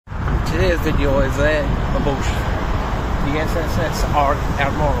today's video is about the SSS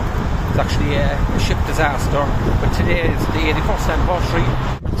Ardmore. It's actually a ship disaster, but today is the 81st anniversary.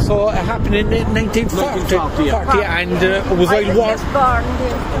 So it happened in 1940, and it was World War.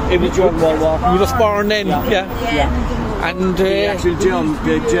 It was during World War. You were born then, yeah. And the actual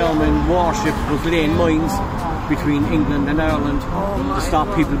German warship was laying mines between England and Ireland to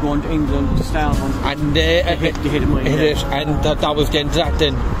stop people going to England to Starboard. And they hit a mine. And that was then that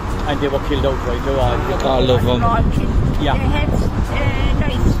then. And they were killed outright. All of them. Yeah. They had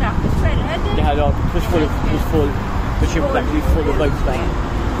livestock as well, had they? They had all. It was full. The ship was actually full of livestock.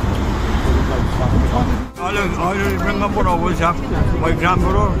 I remember always my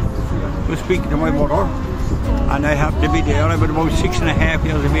grandmother was speaking to my mother, and I happened to be there. I was about 6.5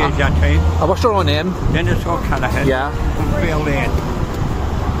 years of age that time. What's your own name? Dennis O'Callaghan. Yeah. From Fair Lane.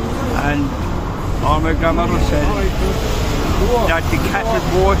 And all my grandmother said that the cattle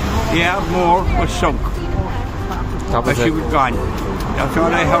boat, the Ardmore, was sunk. That was she was gone. That's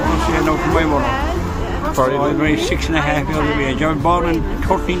all I heard her say now to my mother. So I was only 6.5 years of age. I was born in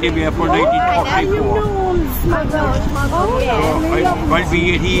 13th of April 1934. So I'll be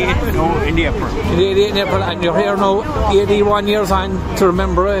 88 now in April. 88 in April, and you're here now 81 years on to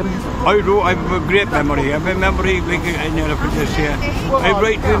remember him. I do. I have a great memory. I have a memory like I never could just say. I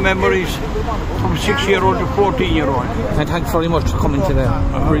write the memories from 6-year-old to 14-year-old. And thanks very much for coming today.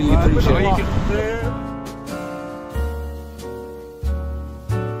 I really appreciate it.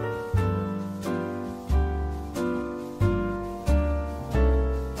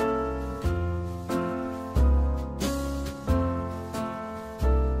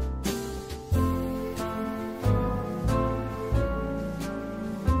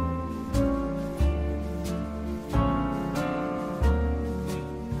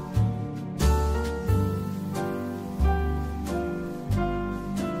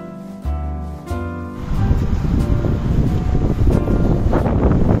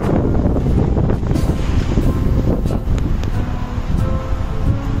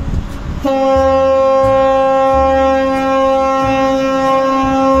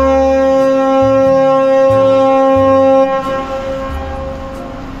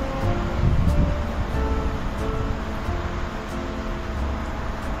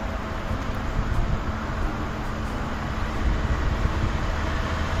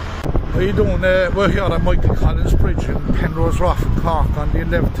 How you doing? We're here at Michael Collins Bridge in Penrose Rock in Cork on the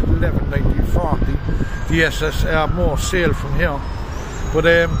 11th of 1940. The SS Ardmore sailed from here. But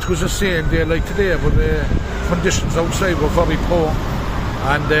it was a sailing day like today, but conditions outside were very poor.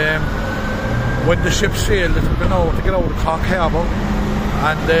 And when the ship sailed, it took an hour to get out of Cork Harbour.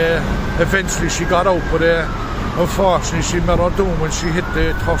 And eventually she got out, but unfortunately she met her doom when she hit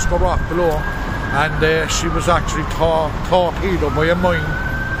the Tusker Rock below. And she was actually torpedoed by a mine.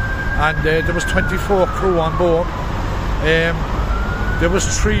 And there was 24 crew on board. There was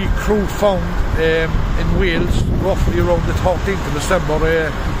 3 crew found in Wales roughly around the 13th of December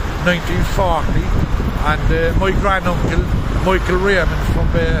 1940, and my granduncle Michael Raymond from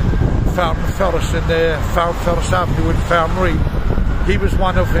Farm Ferris in Farm Ferris Avenue in Farmery, he was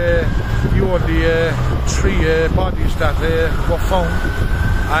one of the only 3 bodies that were found,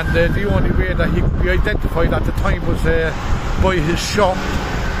 and the only way that he could be identified at the time was by his shot.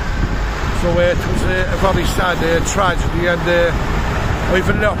 So it was a very sad tragedy, and I've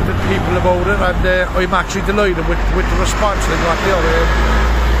alerted people about it, and I'm actually delighted with the response I got there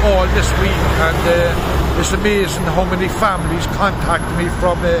all this week, and it's amazing how many families contact me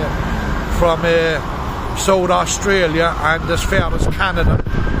from South Australia and as far as Canada,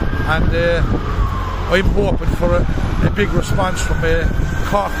 and I'm hoping for a big response from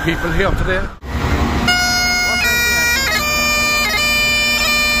Cork people here today.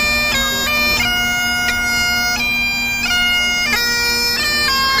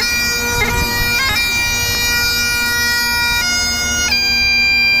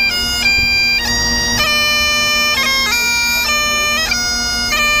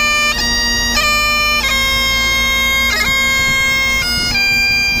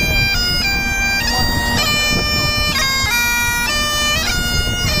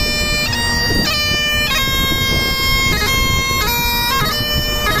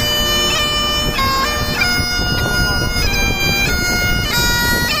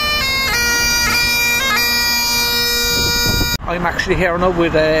 I'm actually here now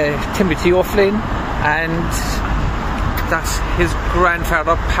with Timothy O'Flynn, and that's his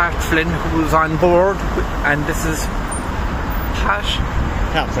grandfather Pat Flynn, who was on board, and this is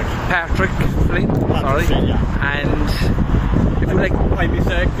Patrick Flynn, sorry. Flynn, yeah. And if you like, I'm his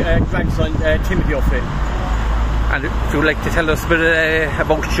grandson Timothy O'Flynn. And if you'd like to tell us a bit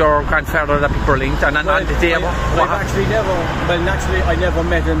about your grandfather that people linked, and on the day I never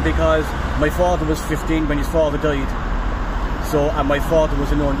met him because my father was 15 when his father died. So, and my father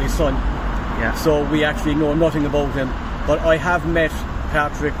was an only son. Yeah. So we actually know nothing about him. But I have met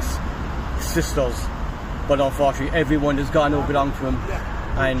Patrick's sisters, but unfortunately everyone has gone who belonged to him,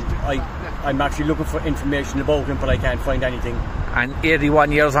 and I'm actually looking for information about him, but I can't find anything. And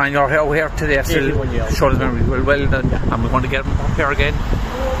 81 years on, you're here today, still short his memory well done, and we're going to get him up here again.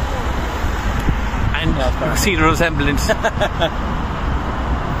 And you see the resemblance.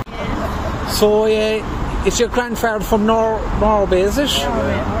 So, it's your grandfather from Norway, is it?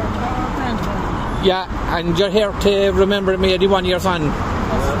 Yeah, and you're here to remember him 81 years on.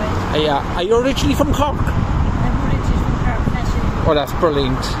 Yeah. Are you originally from Cork? I'm originally from Cork. Oh, that's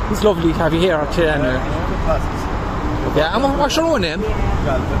brilliant. It's lovely to have you here today. Yeah, and what's your own name?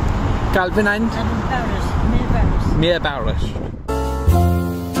 Galvin and? Mia Barrett.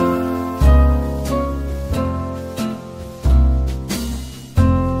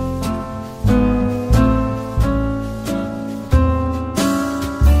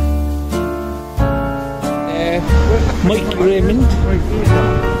 Mike Raymond,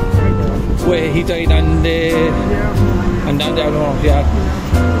 where he died on the Ardmore, yeah.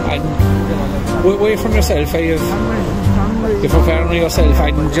 And where from yourself, you're from Fairney yourself,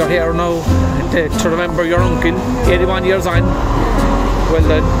 and you're here now to remember your uncle, 81 years on. Well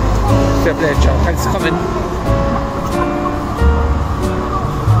done. Thanks for coming.